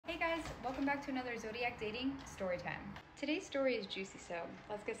welcome back to another Zodiac Dating story time. Today's story is juicy, so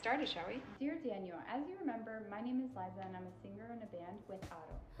let's get started, shall we? Dear Daniel, as you remember, my name is Liza and I'm a singer in a band with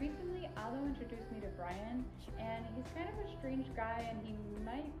Otto. Recently, Otto introduced me to Brian, and he's kind of a strange guy and he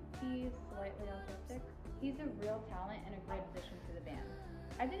might be slightly autistic. He's a real talent and a great addition to the band.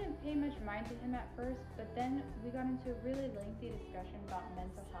 I didn't pay much mind to him at first, but then we got into a really lengthy discussion about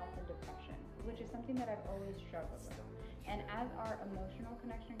mental health and depression, which is something that I've always struggled with. And as our emotional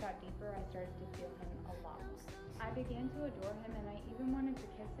connection got deeper, I started to feel him a lot more. I began to adore him and I even wanted to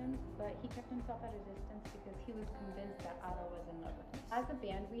kiss him, but he kept himself at a distance because he was convinced that Otto was in love with me. As a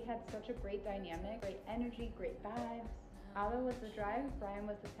band, we had such a great dynamic, great energy, great vibes. Otto was the drive, Brian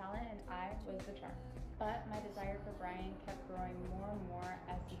was the talent, and I was the charm. But my desire for Brian kept growing more and more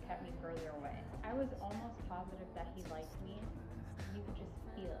as he kept me further away. I was almost positive that he liked me. You could just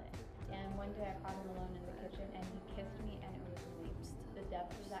feel it. And one day I caught him alone in the kitchen and he kissed me and it was amazing. The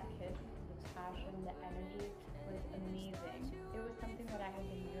depth of that kiss, the passion, the energy was amazing. It was something that I had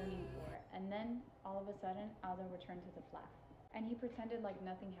been yearning for. And then all of a sudden, Aldo returned to the flat. And he pretended like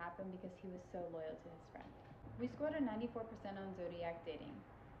nothing happened because he was so loyal to his friend. We scored a 94% on Zodiac Dating.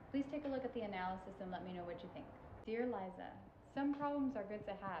 Please take a look at the analysis and let me know what you think. Dear Liza, some problems are good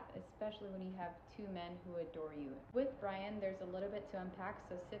to have, especially when you have two men who adore you. With Brian, there's a little bit to unpack,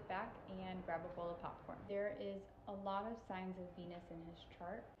 so sit back and grab a bowl of popcorn. There is a lot of signs of Venus in his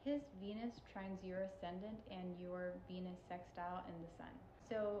chart. His Venus trines your ascendant and your Venus sextile in the sun.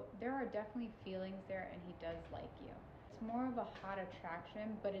 So there are definitely feelings there and he does like you. It's more of a hot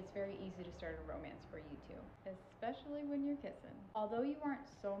attraction, but it's very easy to start a romance for you two, especially when you're kissing. Although you aren't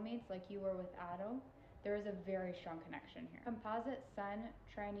soulmates like you were with Otto, there is a very strong connection here. Composite sun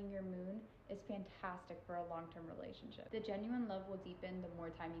trining your moon is fantastic for a long-term relationship. The genuine love will deepen the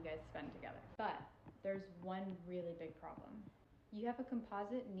more time you guys spend together. But there's one really big problem. You have a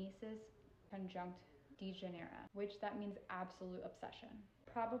composite Nisus conjunct degenera, which that means absolute obsession.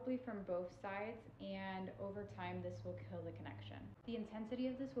 Probably from both sides, and over time this will kill the connection. The intensity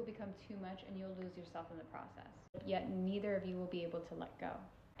of this will become too much and you'll lose yourself in the process. Yet neither of you will be able to let go.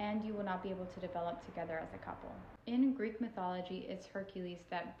 And you will not be able to develop together as a couple. In Greek mythology, it's Hercules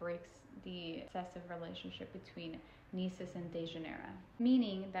that breaks the obsessive relationship between Nisus and Dejanira,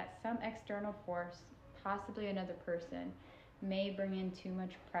 meaning that some external force, possibly another person, may bring in too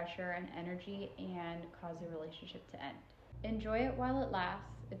much pressure and energy and cause the relationship to end. Enjoy it while it lasts.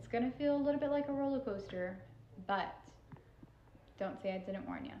 It's gonna feel a little bit like a roller coaster, but don't say I didn't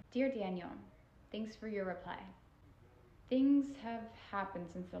warn you. Dear Daniel, thanks for your reply. Things have happened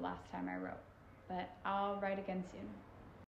since the last time I wrote, but I'll write again soon.